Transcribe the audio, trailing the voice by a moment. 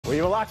We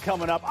have a lot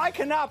coming up. I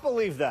cannot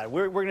believe that.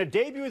 We're going to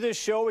debut this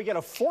show. We get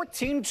a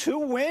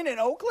 14-2 win in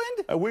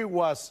Oakland? We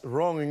was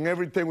wrong in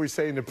everything we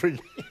say in the pregame.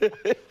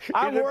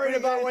 I'm worried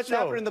about what's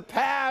happened in the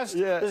past.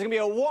 Yeah. There's going to be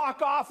a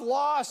walk-off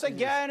loss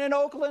again in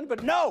Oakland,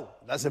 but no.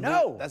 That's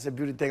a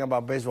beauty thing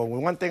about baseball.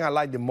 One thing I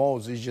like the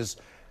most is just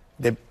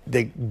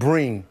they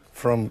bring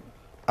from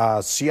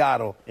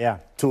Seattle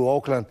to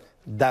Oakland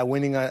that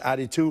winning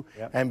attitude.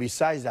 Yep. And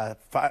besides that,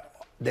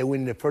 they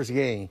win the first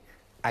game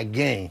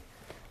again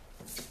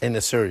in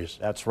the series.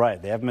 That's right.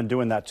 They haven't been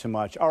doing that too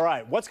much. All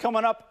right, what's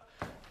coming up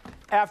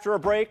after a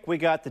break? We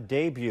got the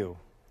debut,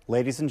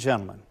 ladies and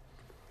gentlemen,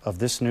 of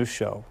this new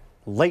show,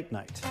 Late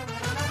Night.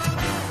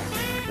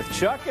 With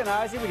Chuck and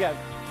Ozzie, we got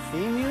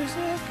theme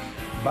music.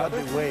 By the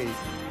way,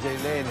 Jay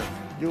Leno,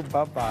 you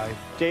bye-bye.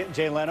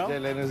 Jay Leno? Jay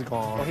Leno is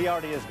gone. Well, he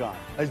already is gone.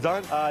 He's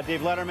done?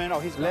 Dave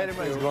Letterman, he's gone.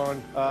 Letterman is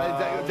gone.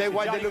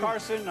 Johnny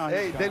Carson? No,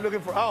 hey, they're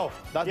looking for,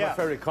 that's my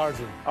favorite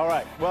Carson. All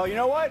right. Well, you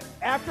know what?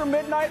 After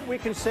midnight, we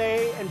can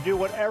say and do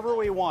whatever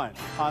we want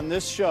on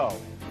this show.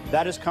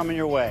 That is coming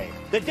your way.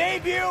 The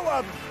debut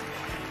of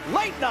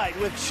Late Night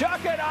with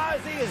Chuck and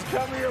Ozzie is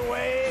coming your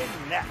way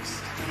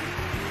next.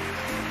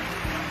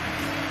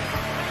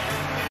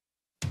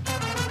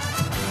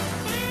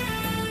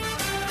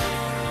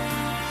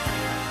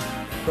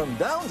 From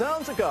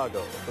downtown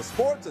Chicago, the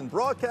sports and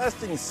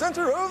broadcasting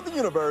center of the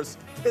universe,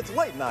 it's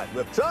Late Night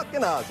with Chuck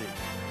and Ozzie.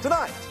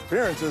 Tonight,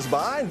 appearances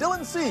by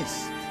Dylan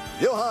Cease,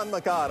 Yoán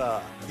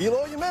Moncada,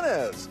 Eloy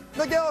Jimenez,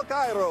 Miguel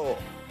Cairo,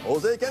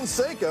 Jose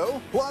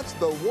Canseco, plus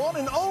the one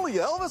and only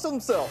Elvis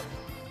himself.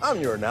 I'm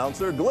your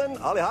announcer, Glenn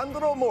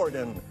Alejandro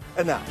Morgan.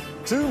 And now,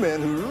 two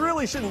men who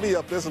really shouldn't be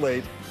up this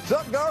late,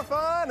 Chuck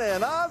Garfien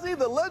and Ozzie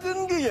the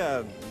Legend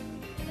Guillen.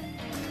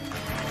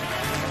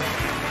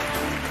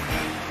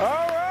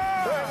 All right.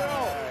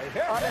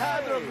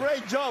 Alejandro,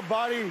 great job,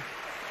 buddy.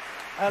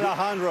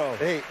 Alejandro.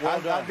 Hey,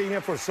 well I've been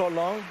here for so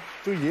long,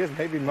 2 years,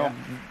 maybe not.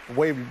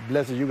 Way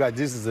blessed you guys.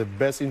 This is the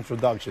best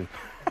introduction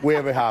we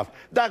ever have.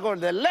 That goes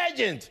the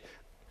legend,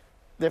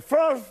 the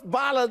first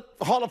ballot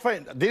Hall of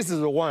Fame. This is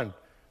the one.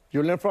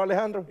 You learn from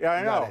Alejandro? Yeah,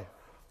 I know.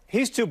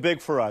 He's too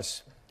big for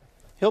us.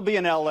 He'll be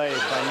in L.A.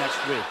 by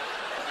next week.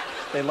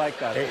 They like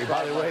that. Hey,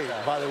 by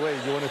the way,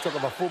 you want to talk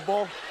about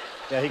football?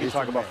 Yeah, he can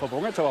talk about football.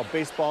 We're going to talk about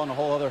baseball and a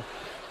whole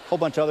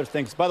bunch of other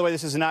things. By the way,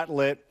 this is not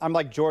lit. I'm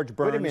like George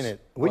Burns. Wait a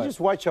minute. We just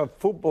watched a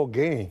football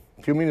game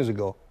a few minutes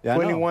ago. Yeah,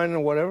 21 or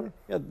whatever.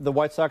 Yeah, the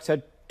White Sox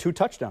had 2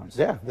 touchdowns.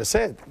 Yeah, that's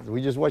it.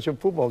 We just watched a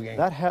football game.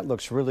 That hat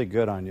looks really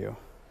good on you.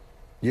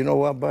 You know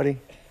what, buddy?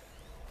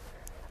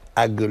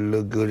 I could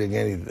look good in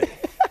anything.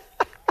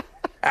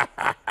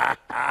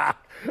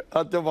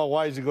 I tell my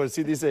wife, she goes,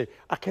 see, they say,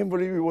 I can't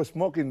believe you were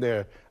smoking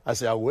there. I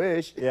said, I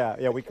wish.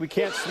 Yeah, we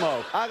can't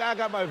smoke. I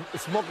got my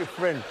smoking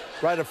friend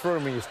right in front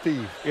of me,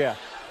 Steve. Yeah.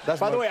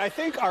 By the way, I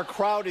think our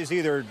crowd is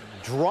either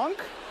drunk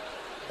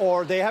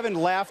or they haven't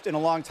laughed in a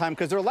long time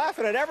because they're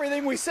laughing at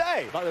everything we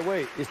say. By the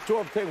way, it's 2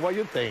 of 10. What do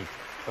you think?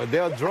 Are they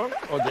drunk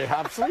or they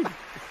have sleep?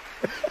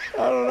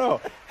 I don't know.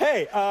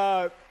 Hey,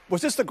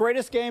 was this the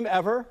greatest game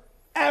ever?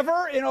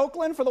 Ever in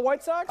Oakland for the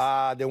White Sox?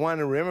 The one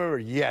to remember,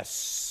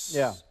 yes.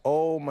 Yeah.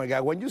 Oh, my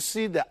God. When you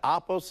see the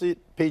opposite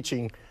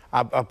pitching,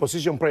 a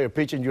position player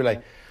pitching, you're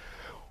like,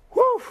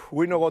 whew,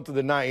 we don't go to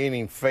the 9th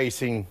inning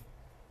facing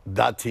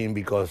that team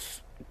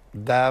because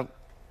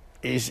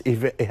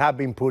it had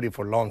been put in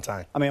for a long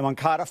time. I mean,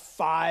 Moncada,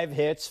 5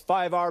 hits,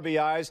 5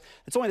 RBIs.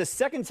 It's only the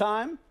second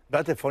time.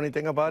 That's the funny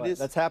thing about this.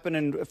 That's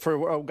happening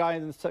for a guy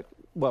in the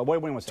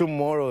when was it?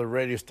 Tomorrow, the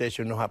radio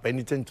station don't have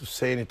anything to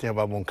say anything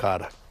about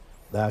Moncada.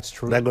 That's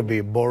true. That could be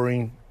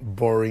boring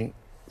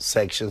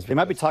sections. They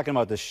might be talking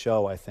about this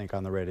show, I think,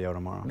 on the radio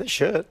tomorrow. They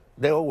should.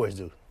 They always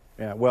do.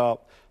 Yeah,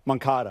 well,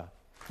 Moncada.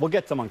 We'll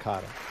get to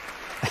Moncada.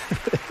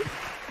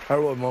 All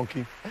right,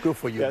 Monkey. Good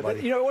for you,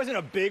 buddy. You know, it wasn't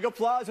a big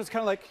applause. It was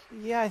kind of like,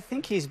 yeah, I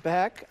think he's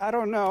back. I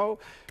don't know.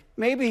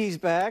 Maybe he's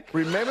back.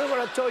 Remember what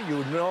I told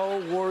you. No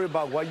worry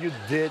about what you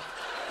did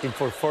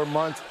for 4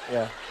 months.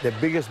 Yeah. The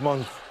biggest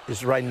month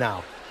is right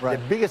now. Right.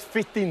 The biggest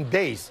 15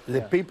 days,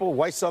 the people,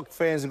 White Sox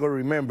fans are going to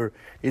remember,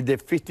 is the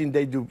 15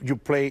 days you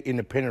play in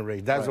the pennant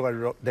race. That's what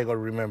they're going to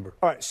remember.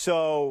 All right,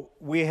 so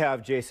we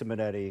have Jason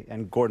Minetti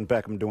and Gordon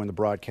Beckham doing the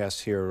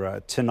broadcast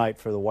here tonight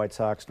for the White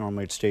Sox.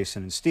 Normally it's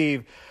Jason and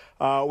Steve.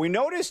 We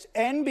noticed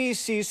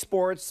NBC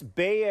Sports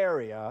Bay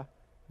Area,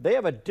 they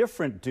have a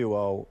different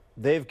duo.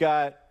 They've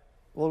got,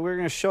 well, we're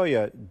going to show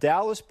you,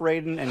 Dallas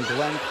Braden and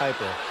Glenn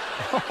Kuiper.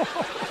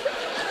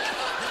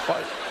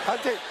 I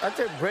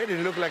think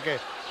Braden looked like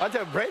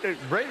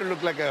Braden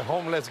looked like a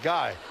homeless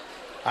guy.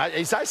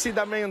 I see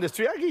that man on the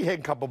street, I give him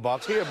a couple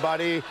bucks. Here,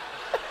 buddy.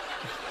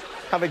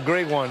 Have a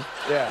great one.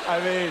 Yeah,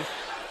 I mean,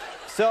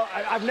 so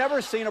I've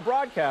never seen a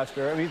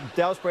broadcaster. I mean,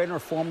 Dallas Braden, a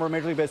former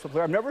Major League Baseball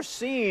player. I've never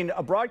seen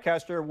a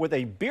broadcaster with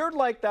a beard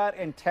like that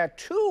and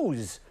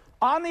tattoos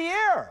on the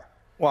air.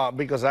 Well,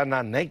 because I'm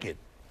not naked.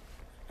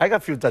 I got a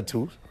few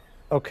tattoos.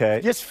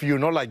 Okay. Just few,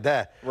 not like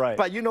that. Right.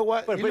 But you know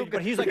what? But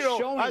he's like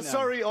showing I'm them.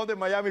 sorry, all the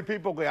Miami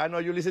people. I know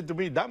you listen to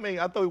me. That man,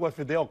 I thought it was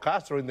Fidel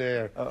Castro in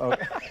there.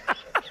 Okay.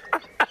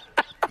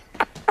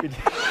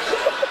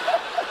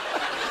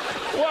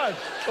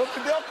 God. Well,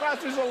 Fidel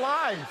Castro's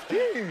alive.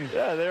 Jeez.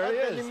 Yeah, there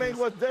he is. He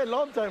was dead a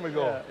long time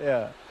ago.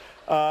 Yeah.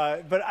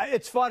 But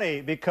it's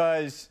funny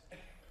because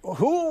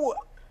who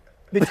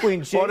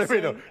between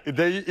Jason...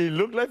 He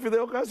look like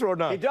Fidel Castro or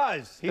not? He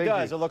does. He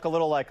does. It look a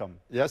little like him.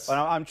 Yes. But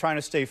I'm trying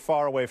to stay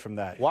far away from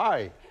that.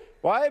 Why?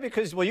 Why?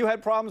 Because, well, you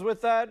had problems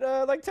with that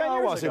like 10 years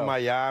ago. I was in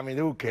Miami.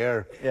 Who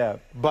cares? Yeah.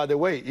 By the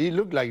way, he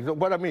looked like,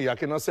 what I mean, I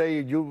cannot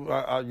say you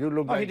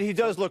look like. He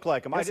does look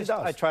like him. Yes,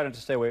 I try to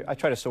stay away. I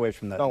try to stay away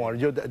from that. Don't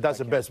worry. That's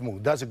the best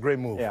move. That's a great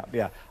move.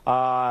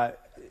 Yeah.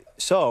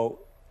 So,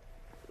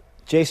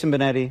 Jason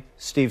Benetti,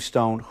 Steve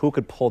Stone, who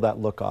could pull that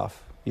look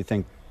off, you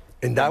think?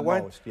 In that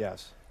one? Most?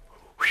 Yes.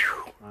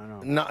 Whew. I don't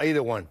know. Not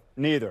either one.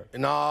 Neither.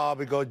 No,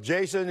 because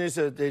Jason is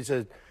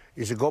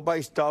a go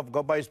by stuff,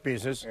 go by his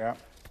business. Yeah.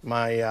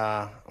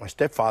 My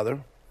stepfather.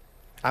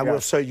 I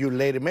will say you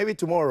later, maybe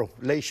tomorrow,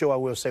 late show, I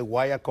will say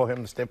why I call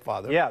him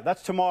stepfather. Yeah,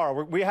 that's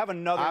tomorrow. We have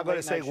another I'm going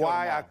to say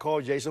why I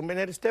call Jason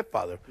Benetti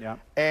stepfather. Yeah.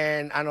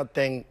 And I don't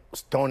think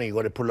Stoney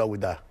going to pull up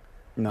with that.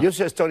 No. You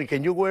said, Stoney,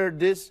 can you wear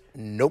this?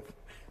 Nope.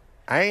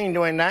 I ain't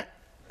doing that.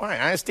 Why?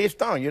 I'm Steve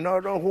Stone. You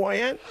know who I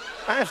am?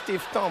 I'm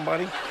Steve Stone,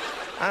 buddy.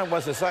 I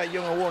was a Cy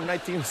Young Award in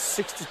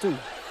 1962.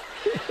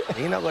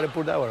 He's not going to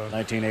put that one on.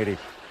 1980.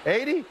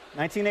 80?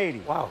 1980.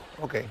 Wow,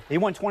 okay. He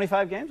won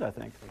 25 games, I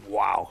think.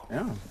 Wow.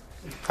 Yeah.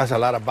 That's a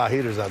lot of bad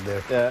hitters out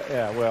there.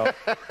 Yeah, well,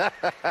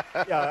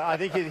 yeah, I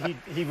think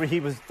he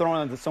was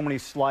throwing so many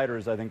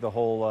sliders, I think, the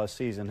whole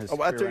season.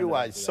 I'll tell you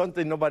what,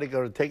 something nobody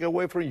can take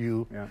away from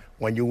you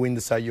when you win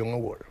the Cy Young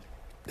Award.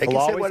 They can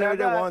say whatever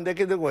they want. They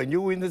can do when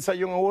you win the Cy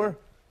Young Award.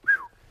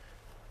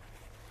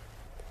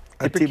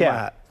 Tip your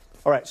cap.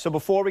 All right, so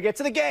before we get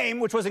to the game,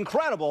 which was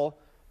incredible,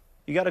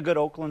 you got a good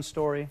Oakland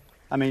story?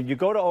 I mean, you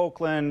go to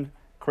Oakland,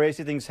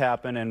 crazy things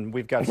happen, and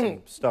we've got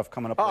some stuff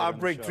coming up. I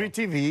break 3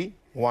 TV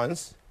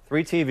once.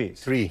 3 TVs?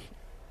 3.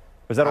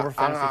 Was that over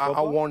fantasy football?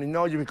 I want to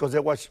know you because they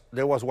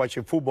was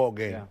watching football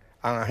game. Yeah.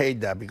 And I hate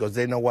that because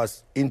they know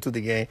what's into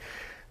the game.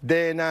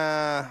 Then,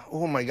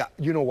 oh my God,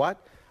 you know what?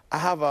 I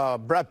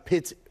have Brad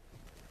Pitt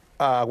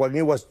when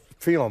he was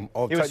filmed.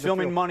 He was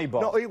filming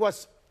Moneyball. No, he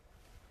was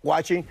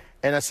watching,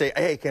 and I say,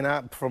 hey, can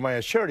I, for my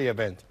charity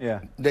event?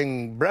 Yeah.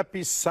 Then Brad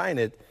Pitt signed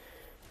it.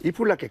 He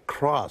put like a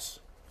cross,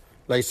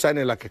 like signed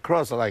it like a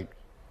cross, like,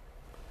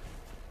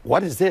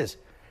 what is this?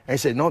 And he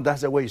said, no,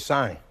 that's the way you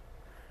sign.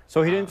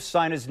 So he didn't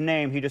sign his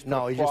name, he just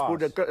put he just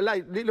put a,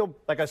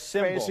 like a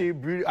symbol. Fancy,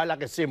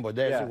 like a symbol.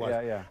 There it was.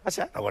 Yeah. I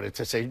said, I don't want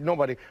to say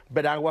nobody,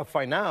 but I will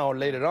find out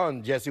later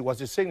on, Jesse was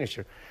his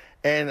signature.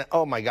 And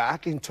oh my God, I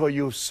can tell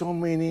you so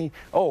many.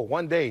 Oh,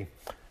 one day,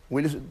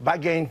 we was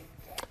back game,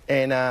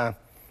 and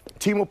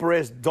Timo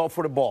Perez dove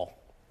for the ball.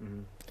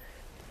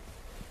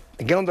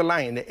 Get on the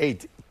line in the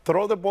 8th,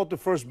 throw the ball to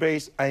first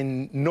base,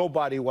 and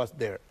nobody was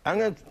there.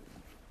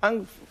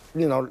 I'm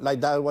you know,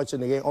 like that watching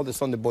the game, all of a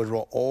sudden the boys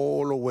roll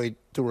all the way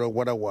to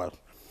what I was.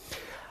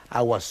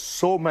 I was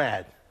so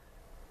mad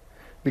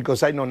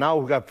because I know now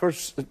we got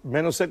first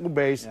man on second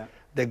base. Yeah.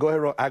 They go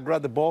ahead, I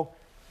grab the ball,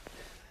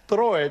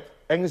 throw it,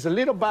 and it's a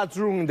little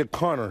bathroom in the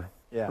corner.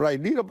 Yeah. Right,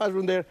 little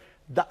bathroom there.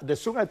 The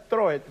soon I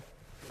throw it,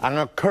 and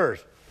I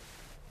curse.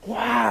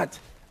 What?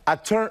 I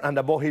turned and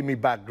the ball hit me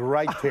back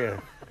right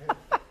there.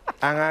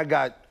 And I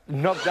got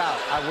knocked out.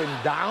 I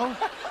went down.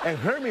 And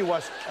Hermie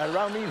was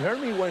around me.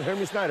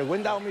 Hermie Snyder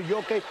went down me, you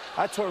okay?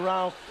 I turned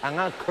around and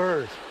I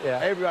cursed. Yeah.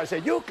 Everybody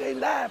said, you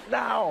can laugh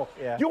now.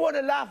 Yeah. You want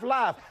to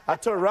laugh. I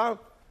turned around.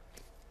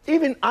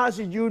 Even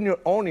Ozzie Jr.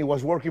 only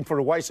was working for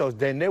the White Sox.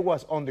 Then they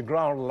was on the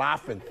ground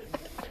laughing.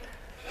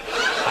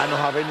 I don't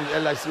have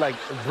any, it's like,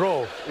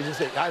 bro. It's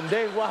just like, and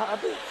then what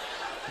happened?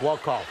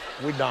 Walk off.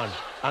 We done.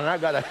 And I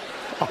got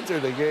after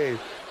the game.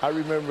 I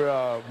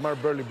remember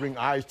Mark Burley bring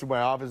ice to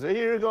my office.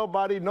 Here you go,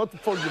 buddy. Not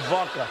for your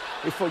vodka.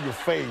 It's for your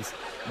face.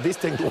 This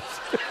thing was...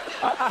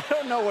 I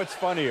don't know what's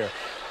funnier.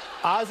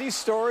 Ozzie's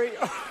story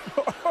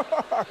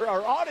or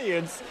our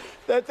audience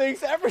that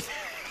thinks everything...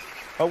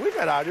 Oh, we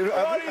got audience.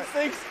 Our audience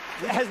thinks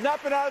has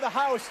not been out of the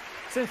house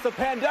since the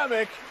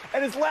pandemic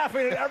and is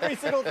laughing at every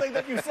single thing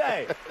that you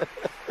say.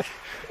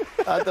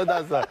 I thought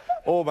that's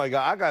oh, my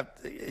God.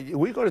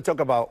 We're going to talk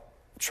about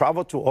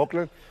travel to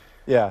Oakland.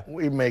 Yeah.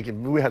 We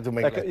have to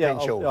make like 10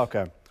 shows.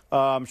 Okay.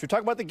 Should we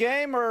talk about the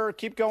game or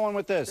keep going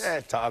with this? Yeah,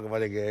 talk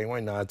about the game.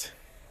 Why not?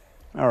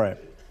 All right.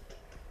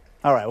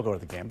 All right, we'll go to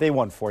the game. They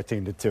won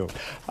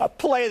 14-2.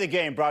 Play of the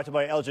game brought to you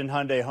by Elgin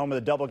Hyundai, home of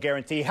the double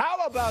guarantee. How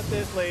about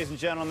this, ladies and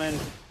gentlemen?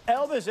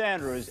 Elvis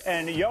Andrus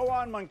and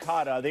Yoán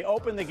Moncada, they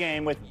opened the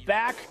game with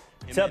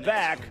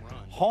back-to-back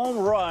home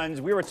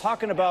runs. We were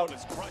talking about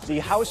the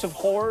house of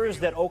horrors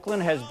that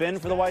Oakland has been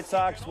for the White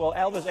Sox. Well,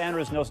 Elvis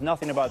Andrus knows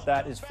nothing about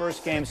that. His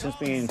first game since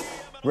being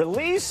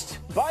released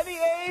by the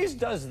A's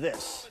does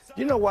this.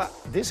 You know what?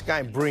 This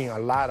guy brings a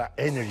lot of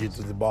energy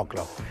to the ball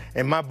club.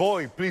 And my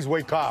boy, please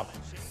wake up.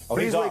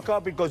 Please wake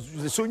up,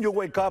 because as soon as you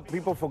wake up,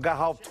 people forgot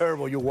how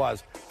terrible you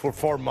was for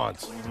 4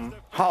 months.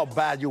 How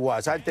bad you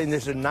was. I think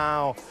this is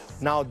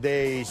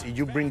nowadays, if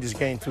you bring this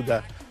game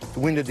to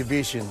win the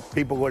division,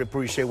 people will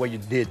appreciate what you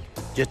did.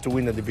 just to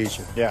win the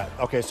division. Yeah,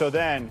 okay, so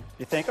then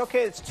you think,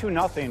 okay, it's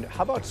 2-0.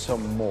 How about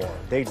some more?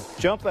 They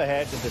jump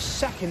ahead to the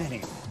second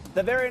inning.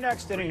 The very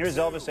next inning, here's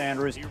Elvis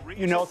Andrus.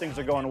 You know things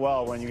are going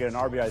well when you get an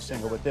RBI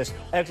single with this.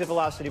 Exit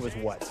velocity was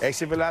what?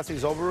 Exit velocity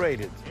is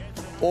overrated.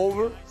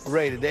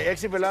 Overrated. The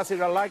exit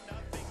velocity I like,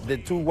 the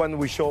 2-1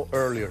 we showed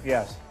earlier.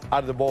 Yes.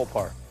 Out of the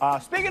ballpark.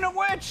 Speaking of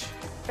which,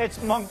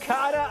 it's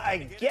Moncada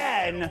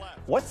again.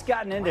 What's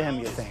gotten into him,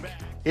 you think?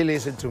 He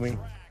listened to me.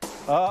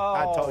 Oh.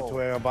 I talked to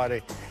him about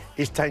it.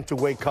 It's time to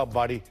wake up,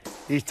 buddy.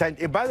 It's time.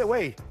 By the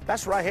way,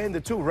 that's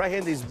right-handed too.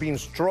 Right-handed is being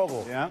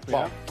struggled.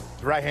 Yeah.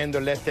 Right-hander,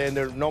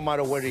 left-hander, no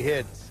matter where he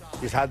hit,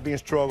 it has been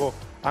struggle.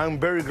 I'm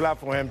very glad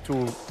for him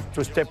to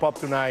step up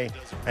tonight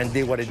and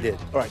did what he did.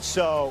 All right,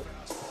 so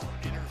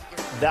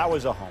that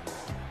was a home.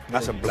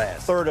 That's a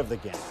blast. Third of the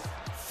game.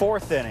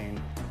 Fourth inning,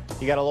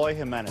 you got Eloy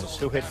Jimenez,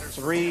 who had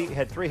three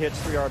hits, 3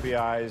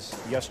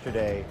 RBIs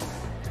yesterday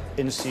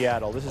in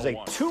Seattle. This is a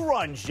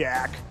 2-run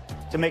jack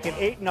to make it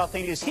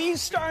 8-0. Is he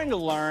starting to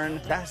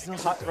learn That's not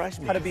surprise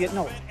me. how to be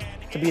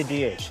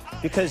a DH?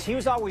 Because he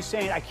was always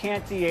saying, I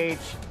can't DH,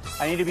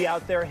 I need to be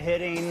out there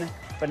hitting.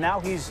 But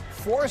now he's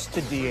forced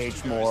to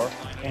DH more,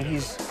 and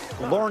he's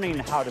learning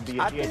how to be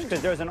a DH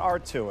because there's an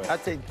art to it. I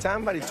think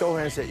somebody told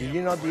him, said, if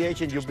you're not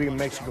DH, you'll be in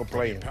Mexico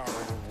playing.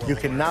 You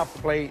cannot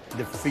play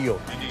the field.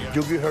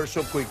 You get hurt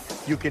so quick.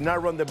 You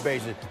cannot run the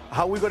bases.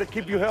 How we going to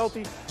keep you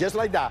healthy? Just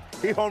like that.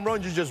 He home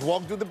runs, you just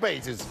walk through the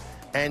bases.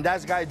 And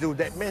that guy do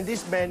that. Man,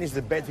 this man is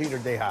the best hitter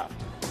they have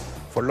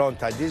for a long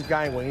time. This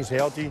guy, when he's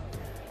healthy,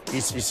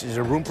 he's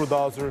a room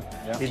producer.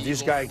 Yeah.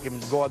 This guy can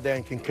go out there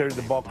and can carry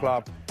the ball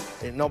club.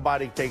 And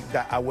nobody take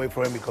that away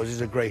from him because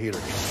he's a great hitter.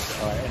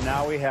 All right, and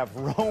now we have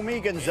Romy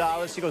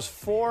Gonzalez. He goes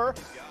 4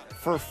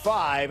 for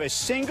 5, a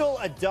single,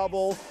 a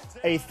double,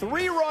 a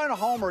 3-run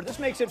homer. This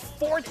makes it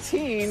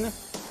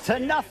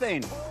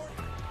 14-0.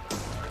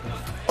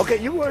 Okay,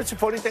 you know what's the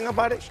funny thing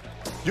about it?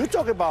 You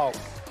talk about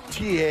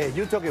TA.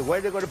 You talking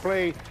where they're going to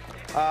play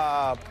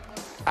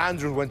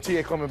Andrews when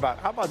TA coming back.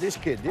 How about this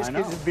kid? This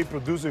kid is be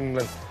producing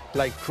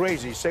like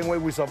crazy. Same way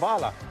with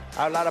Zavala.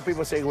 A lot of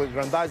people say with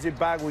Grandazzi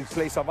back, we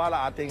play Zavala.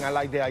 I think I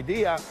like the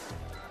idea.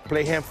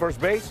 Play him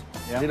first base.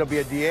 Yeah. It'll be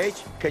a DH.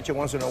 Catch it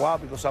once in a while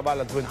because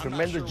Zavala doing a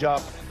tremendous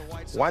job.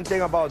 One thing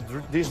about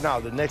this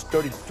now, the next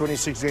 30,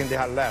 26 games they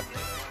have left,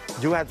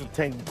 you have to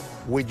think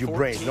with your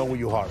brain, not with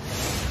your heart.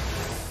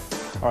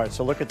 All right,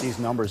 so look at these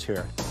numbers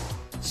here.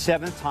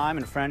 7th time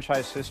in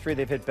franchise history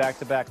they've hit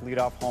back-to-back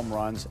leadoff home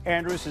runs.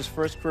 Andrus, his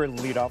first career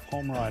leadoff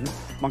home run.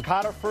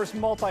 Moncada, first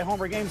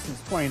multi-homer game since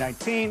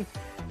 2019.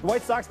 The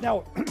White Sox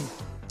now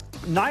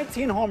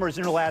 19 homers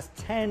in their last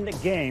 10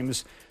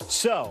 games.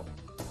 So,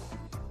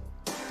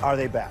 are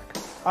they back?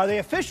 Are they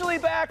officially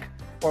back?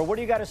 Or what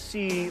do you got to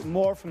see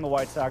more from the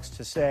White Sox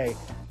to say,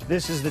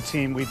 this is the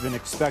team we've been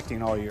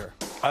expecting all year?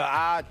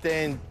 I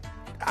think,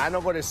 I'm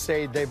not going to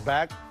say they're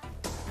back.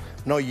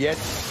 Not yet,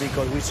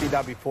 because we see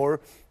that before.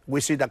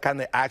 We see that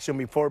kind of action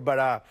before,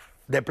 but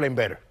they're playing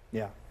better.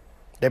 Yeah.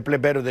 They play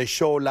better. They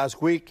showed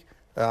last week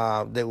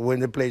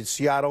when they played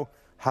Seattle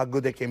how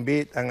good they can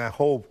be, and I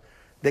hope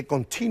they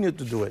continue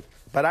to do it.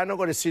 But I'm not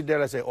going to sit there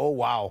and say, oh,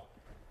 wow,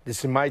 this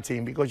is my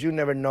team, because you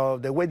never know.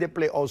 The way they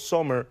play all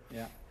summer,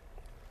 yeah.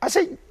 I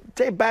say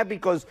they're bad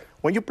because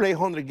when you play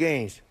 100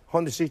 games,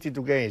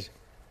 162 games,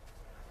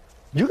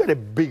 you got to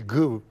be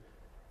good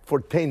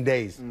for 10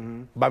 days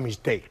by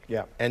mistake.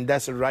 Yeah. And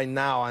that's right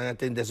now, and I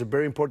think that's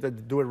very important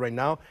to do it right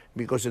now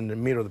because in the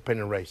middle of the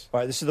pennant race.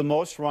 All right, this is the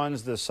most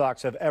runs the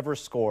Sox have ever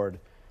scored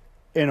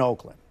in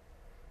Oakland.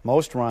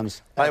 Most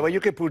runs. By the way, you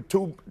can put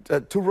two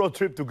road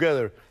trips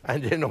together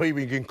and they're not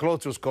even getting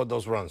close to score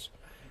those runs.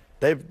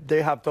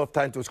 They have tough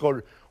time to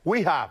score.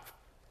 We have,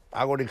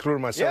 I would include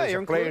myself as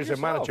a player, as a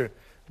manager,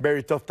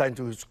 very tough time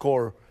to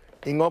score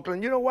in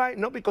Oakland. You know why?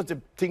 Not because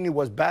the team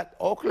was bad.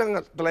 Oakland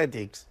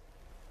Athletics,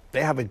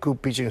 they have a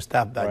good pitching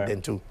staff back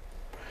then too.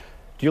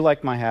 Do you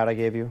like my hat I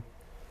gave you?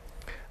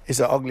 It's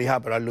an ugly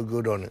hat, but I look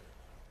good on it.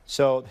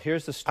 So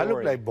here's the story. I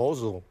look like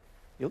Bozo.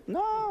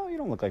 No, you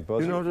don't look like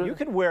Bozo. You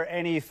could wear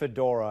any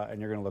fedora and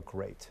you're going to look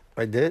great.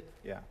 I did?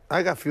 Yeah.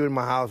 I got a few in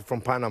my house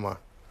from Panama.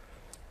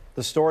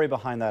 The story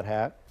behind that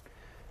hat.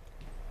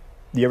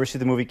 You ever see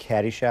the movie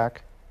Caddyshack?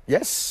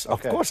 Yes,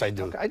 of course I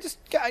do. Okay. I just,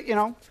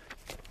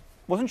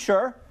 wasn't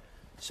sure.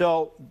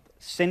 So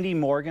Cindy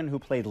Morgan, who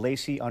played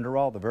Lacey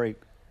Underall, the very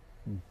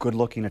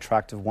good-looking,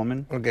 attractive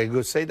woman. Okay,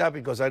 good. Say that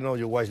because I know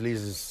your wife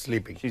Liz is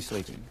sleeping. She's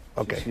sleeping.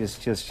 Okay.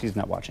 She's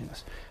not watching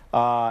this.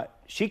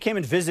 She came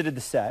and visited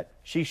the set.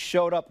 She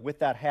showed up with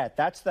that hat.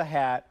 That's the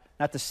hat,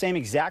 not the same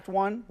exact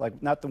one,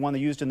 like not the one they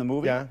used in the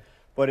movie,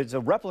 but it's a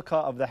replica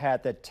of the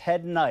hat that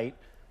Ted Knight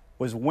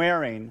was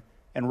wearing,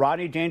 and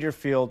Rodney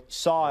Dangerfield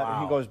saw it,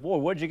 and he goes, "Boy,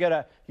 what'd you get?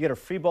 You get a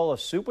free bowl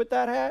of soup with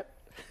that hat?"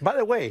 By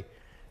the way,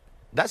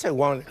 that's a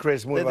one of the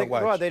craziest movies I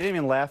watched. Well, they didn't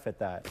even laugh at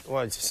that.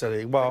 Well,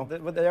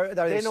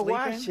 they don't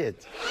watch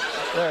it.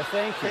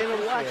 Thank you. They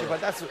don't watch it,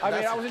 but that's.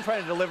 I wasn't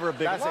trying to deliver a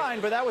big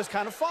line, but that was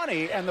kind of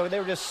funny, and they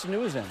were just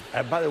snoozing.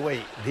 By the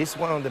way, this is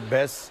one of the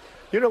best.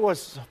 You know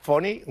what's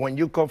funny? When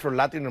you come from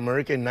Latin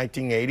America in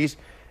 1980s,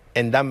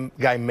 and that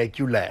guy make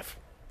you laugh.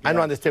 I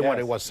don't understand what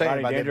it was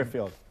saying. Rodney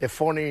Dangerfield. The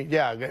funny,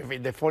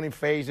 the funny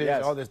faces,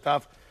 all the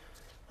stuff.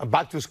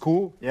 Back to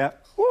school. Yeah.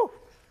 Woo.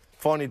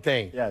 Funny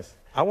thing. Yes.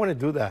 I want to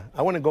do that.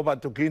 I want to go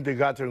back to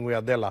kindergarten with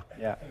Adela.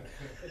 Yeah.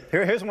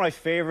 Here's one of my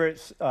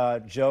favorite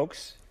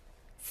jokes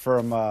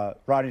from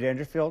Rodney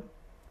Dangerfield.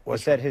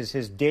 Was that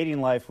his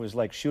dating life was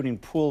like shooting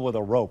pool with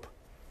a rope.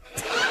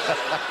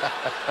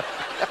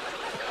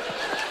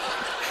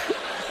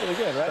 Really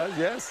good, right?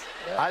 Yes.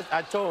 Yeah.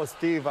 I told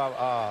Steve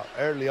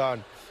early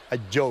on a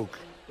joke,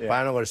 but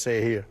I'm not going to say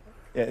it here.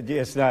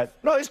 Yeah, it's not.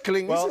 No, it's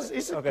clean. Well,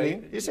 it's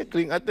clean. It's a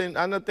clean. I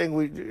don't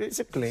think it's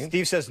a clean.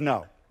 Steve says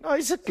no. No,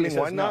 it's a clean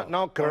one. No.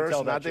 Not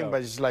curse, nothing,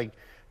 but it's like,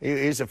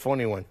 it's a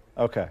funny one.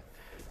 Okay.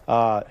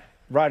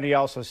 Rodney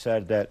also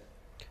said that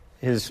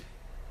his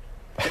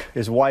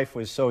wife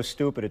was so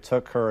stupid it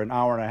took her an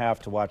hour and a half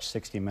to watch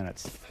 60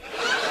 Minutes.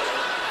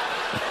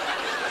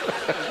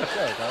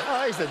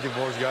 Oh, he's a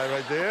divorce guy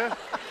right there.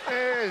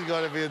 Hey, he's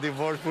going to be a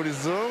divorce pretty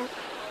soon.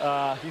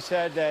 He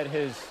said that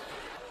his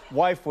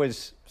wife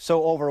was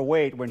so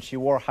overweight when she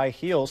wore high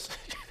heels,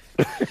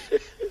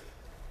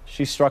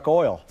 she struck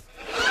oil.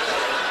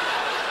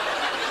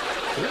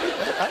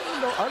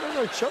 I don't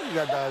know, Chuck, you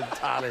got that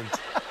talent.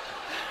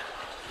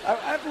 I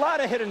have a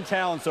lot of hidden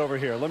talents over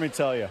here, let me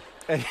tell you.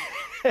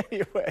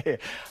 Anyway,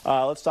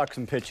 let's talk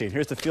some pitching.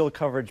 Here's the field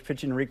coverage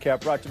pitching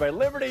recap brought to you by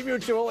Liberty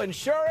Mutual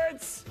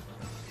Insurance.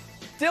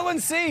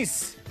 Dylan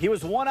Cease, he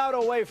was 1 out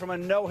away from a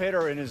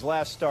no-hitter in his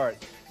last start.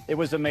 It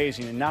was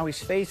amazing, and now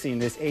he's facing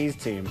this A's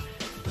team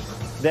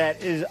that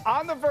is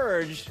on the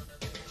verge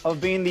of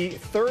being the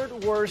third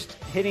worst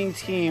hitting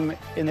team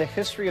in the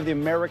history of the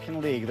American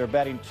League. They're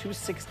batting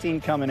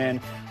 .216 coming in.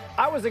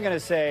 I wasn't going to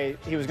say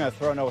he was going to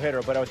throw a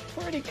no-hitter, but I was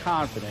pretty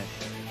confident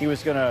he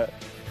was going to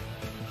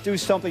do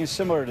something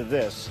similar to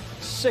this.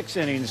 6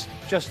 innings,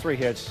 just 3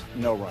 hits,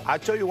 no run. I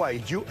tell you what,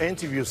 if you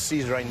interview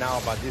Cease right now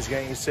about this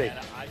game, you say,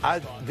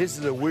 this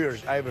is the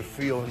weirdest I ever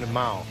feel in the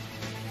mound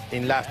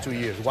in the last 2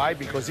 years. Why?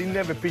 Because he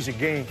never pitched a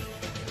game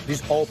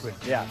this open.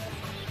 Yeah.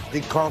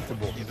 This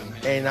comfortable.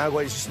 And I go,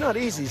 it's not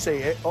easy.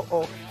 Say,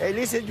 hey,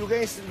 listen, you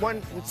guys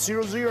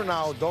 1-0-0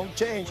 now. Don't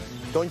change.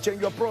 Don't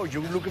change your approach.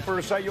 You're looking for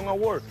a Cy Young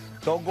Award.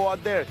 Don't go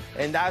out there.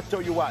 And I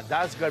tell you what,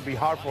 that's going to be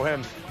hard for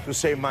him to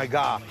say, my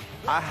God,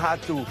 I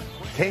had to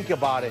think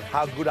about it,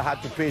 how good I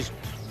had to pitch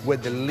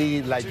with the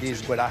lead like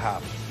this, what I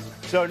have.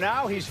 So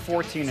now he's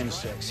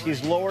 14-6.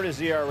 He's lowered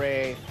his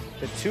ERA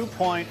to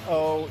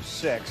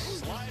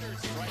 2.06.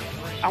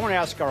 I want to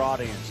ask our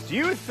audience, do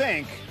you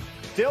think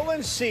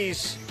Dylan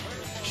Cease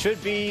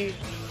should be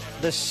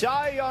the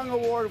Cy Young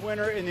Award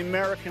winner in the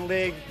American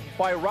League?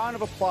 By a round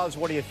of applause,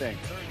 what do you think?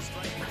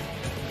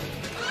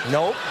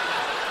 Nope.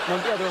 No,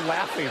 they're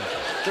laughing.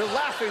 They're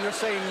laughing. They're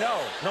saying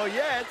no. Not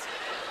yet.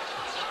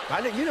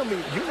 You know me.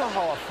 You know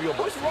how I feel.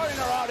 Who's running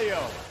our audio?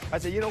 I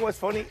said, you know what's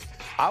funny?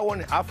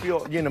 I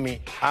feel, you know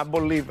me. I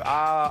believe.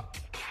 I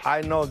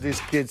know these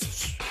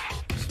kids.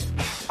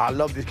 I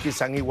love these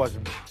kids, and it was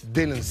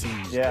Dylan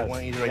Cease, the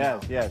one he's right now.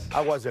 Yes. I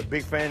was a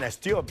big fan. I'm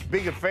still a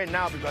bigger fan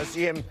now because I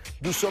see him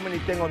do so many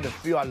things on the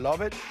field. I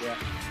love it. Yeah.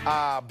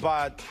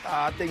 But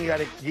I think you got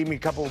to give me a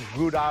couple of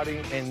good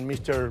outings and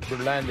Mr.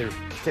 Verlander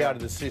stay out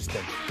of the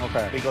system.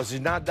 Okay. Because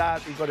it's not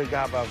that. You're going to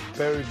have a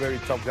very, very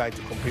tough guy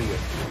to compete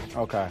with.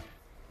 Okay.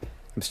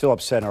 I'm still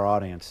upset in our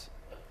audience.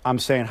 I'm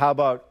saying, how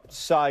about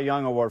Cy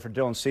Young Award for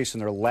Dylan Cease,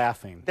 and they're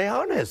laughing. They're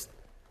honest.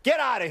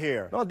 Get out of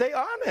here. No, they're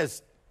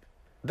honest.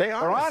 They're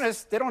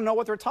honest. They don't know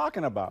what they're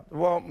talking about.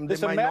 Well,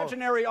 this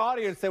imaginary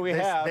audience that we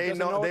have. They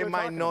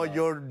might know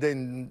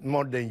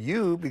more than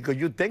you because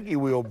you think he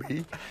will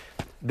be.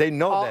 They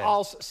know that.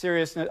 All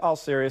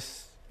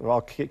serious.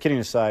 Well, kidding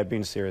aside,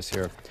 being serious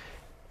here.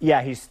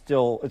 Yeah, he's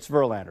still. It's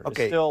Verlander.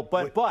 Okay. It's still,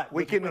 but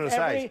we keep it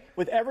aside.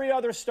 With every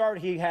other start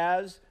he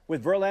has,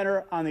 with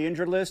Verlander on the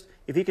injured list,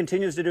 if he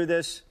continues to do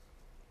this,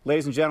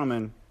 ladies and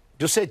gentlemen.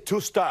 You said 2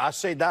 stars. I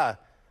say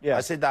that. Yeah.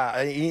 I said that.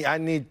 I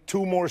need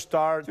 2 more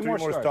stars, 3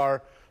 more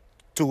stars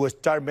to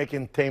start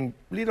making things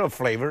little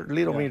flavor,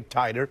 little bit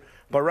tighter.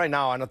 But right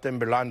now, I don't think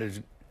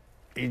Verlander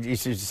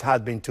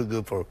has been too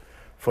good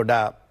for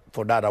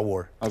that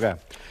award. Okay.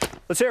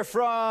 Let's hear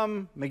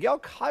from Miguel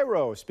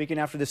Cairo speaking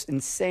after this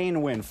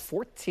insane win,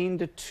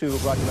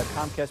 14-2, brought to you by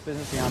Comcast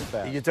Business Beyond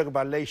Fast. You talk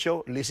about late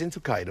show, listen to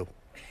Cairo.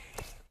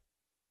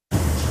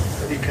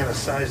 How do you kind of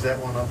size that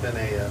one up in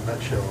a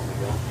nutshell,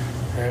 Miguel?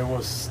 It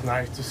was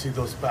nice to see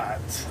those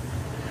bats.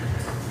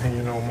 And,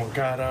 you know,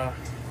 Moncada,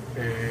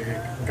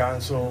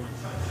 Ganso,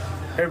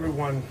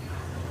 everyone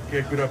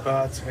get good at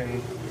bats,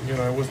 and, you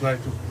know, it was nice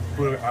to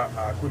put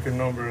a quicker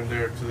number in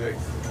there today.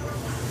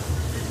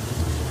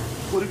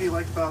 What have you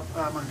liked about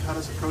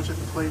Moncada's approach at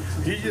the plate?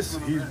 He's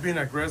been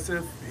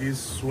aggressive, he's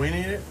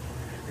swinging it,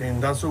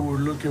 and that's what we're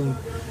looking,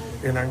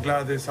 and I'm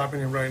glad it's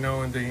happening right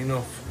now, and you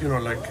know,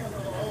 like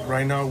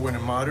right now when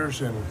it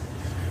matters, and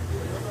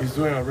he's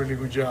doing a really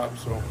good job,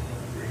 so,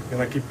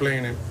 and I keep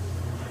playing it.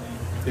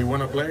 They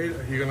want to play it,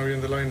 he's going to be in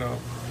the lineup.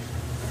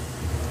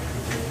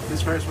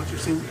 As far as what you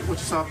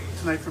saw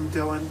tonight from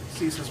Dylan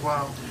Cease as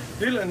well.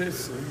 Dylan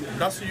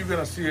that's what you're going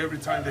to see every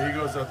time that he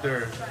goes out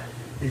there.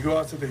 He goes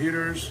out to the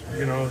hitters,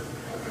 you know,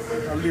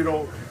 a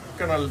little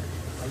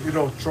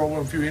trouble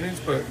in a few innings,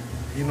 but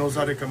he knows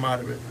how to come out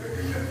of it.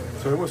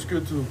 So it was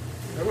good to.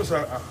 It was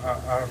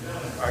a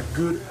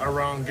good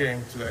around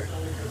game today.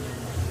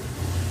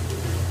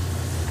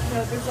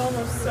 There's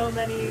almost so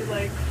many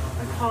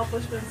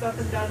accomplishments up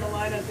and down the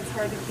lineup. It's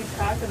hard to keep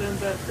track of them.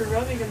 But for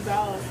Romy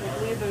Gonzalez, I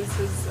believe it was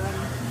his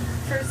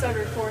first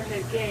ever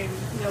 4-hit game.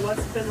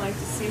 What's it been like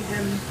to see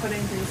him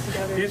putting things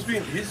together?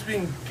 He's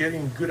been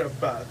getting good at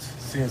bats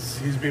since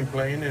he's been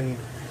playing, and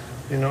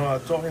I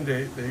told him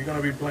that you're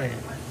gonna be playing,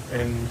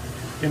 and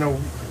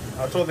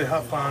I told him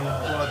have fun, go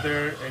out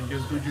there and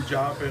just do your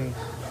job and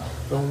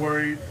don't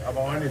worry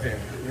about anything.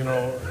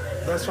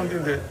 That's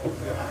something that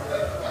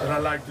I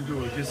like to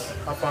do. Just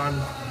have fun,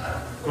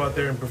 go out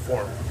there and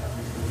perform.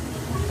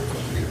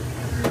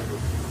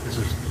 This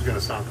is going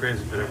to sound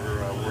crazy, but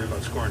ever worry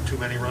about scoring too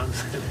many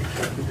runs?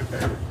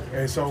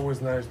 It's always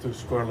nice to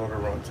score a lot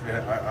of runs.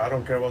 I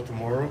don't care about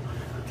tomorrow.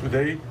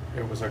 Today,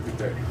 it was a good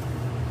day.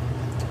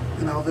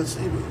 Elvis,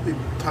 we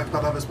talked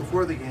about Elvis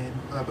before the game,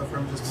 but for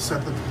him just to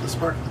set the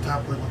spark at the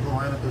top of the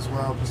lineup as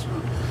well, just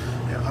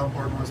how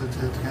important was it to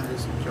kind of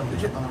just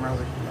jump on the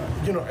rally?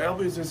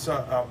 Elvis is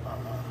a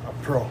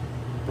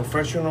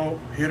professional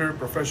hitter,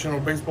 professional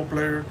baseball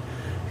player.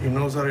 He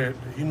knows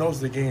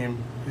the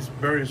game. He's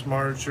very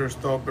smart,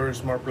 shortstop, very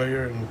smart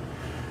player, and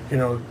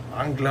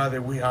I'm glad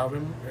that we have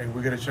him and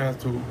we get a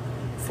chance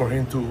for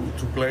him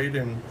to play it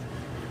and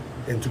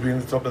to be in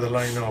the top of the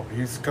lineup.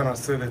 He's kind of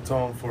set the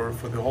tone for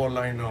the whole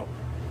lineup.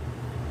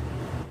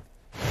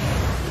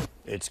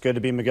 It's good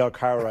to be Miguel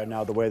Cairo right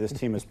now, the way this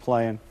team is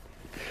playing.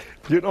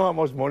 Do you know how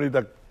much money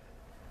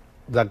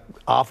that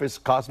office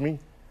cost me?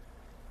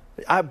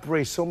 I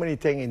break so many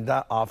things in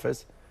that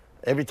office.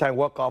 Every time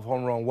walk-off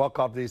home run,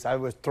 walk-off this, I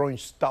was throwing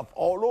stuff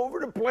all over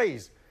the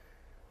place.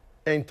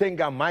 And thank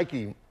God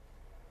Mikey.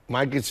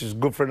 Mikey's a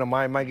good friend of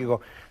mine. Mikey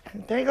go,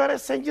 they gotta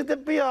send you the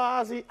bill,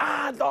 Ozzie.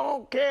 I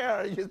don't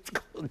care. Just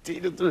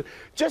continue to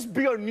just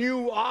be a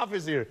new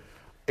office here.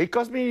 It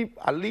cost me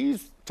at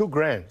least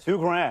 $2,000.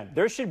 $2,000.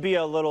 There should be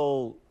a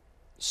little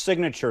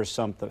signature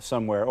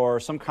somewhere or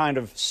some kind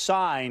of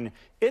sign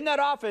in that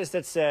office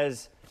that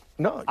says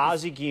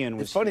Ozzie Guillen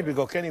was It's funny here.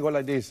 because Kenny go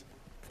like this.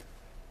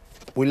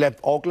 We left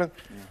Oakland.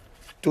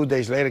 2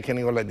 days later,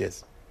 Kenny go like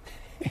this.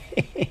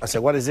 I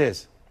said, what is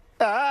this?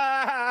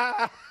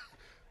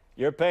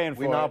 You're paying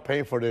for it. We're not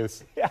paying for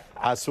this.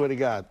 I swear to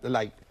God.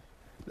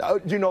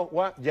 You know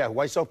what? Yeah,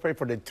 White Sox pay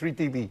for the 3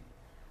 TV.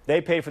 They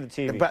pay for the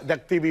TV.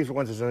 That TV is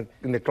once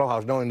in the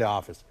clubhouse, not in the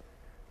office.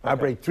 Okay. I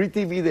bring 3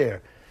 TV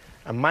there.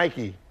 And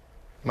Mikey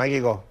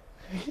go,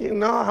 you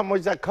know how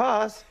much that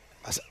costs?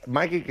 I said,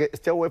 Mikey,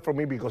 stay away from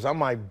me because I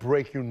might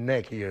break your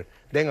neck here.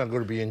 Then I'm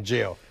going to be in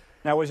jail.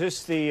 Now, was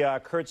this the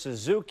Kurt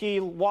Suzuki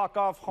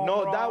walk-off home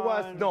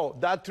run?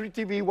 That 3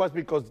 TV was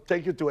because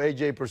take you to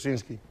A.J.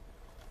 Persinski.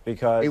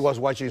 Because he was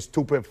watching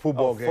stupid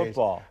football games.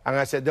 Football. And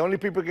I said, the only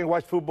people who can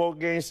watch football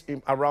games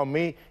around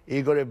me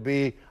is going to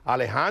be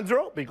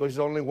Alejandro, because he's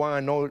the only one I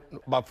know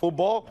about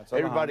football.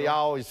 Everybody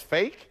else is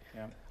fake.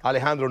 Yeah.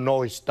 Alejandro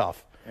knows his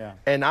stuff. Yeah.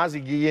 And Ozzie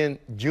Guillen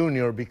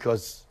Jr.,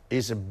 because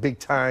he's a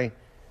big-time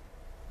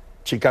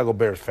Chicago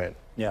Bears fan.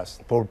 Yes.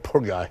 Poor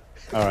guy.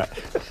 All right.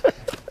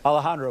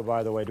 Alejandro,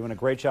 by the way, doing a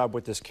great job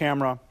with this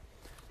camera,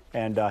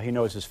 and he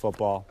knows his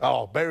football.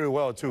 Oh, very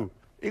well, too.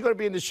 He's going to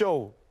be in the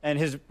show. And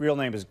his real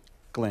name is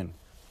Glenn,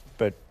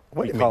 but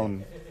we call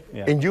him.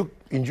 Yeah. In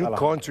your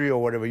country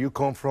or whatever you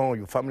come from, or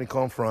your family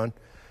come from,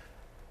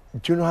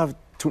 do you know how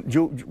to?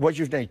 What's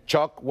your name?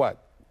 Chuck?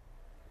 What?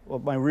 Well,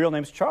 my real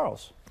name's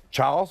Charles.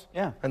 Charles?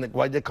 Yeah. And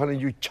why they calling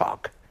you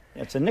Chuck?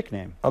 Yeah, it's a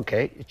nickname.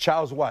 Okay,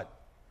 Charles what?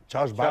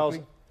 Charles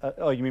Barkley?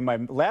 Oh, you mean my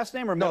last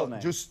name or middle name?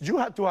 No, you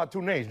have to have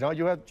 2 names. No,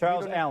 you have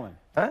Charles Allen.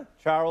 Huh?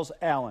 Charles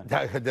Allen.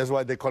 That's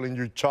why they're calling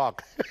you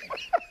Chuck.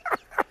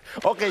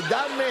 Okay,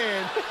 that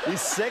man,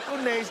 his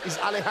second name is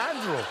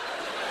Alejandro.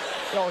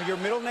 Oh, your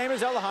middle name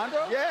is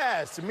Alejandro?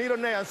 Yes, middle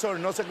name. I'm sorry,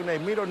 no second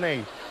name, middle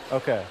name.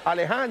 Okay.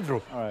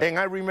 Alejandro. Right. And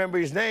I remember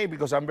his name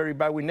because I'm very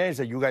bad with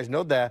names, and you guys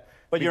know that.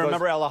 But you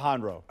remember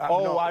Alejandro?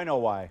 No, I know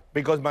why.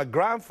 Because my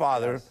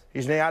grandfather,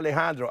 his name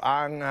Alejandro,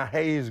 and I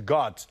hate his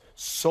guts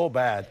so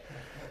bad.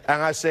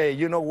 And I say,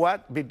 you know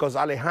what? Because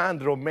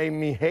Alejandro made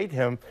me hate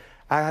him,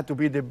 I had to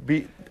be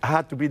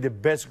the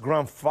best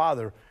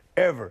grandfather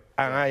ever,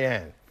 and I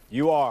am.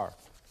 You are.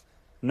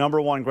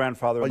 #1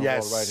 grandfather in the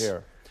world right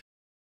here.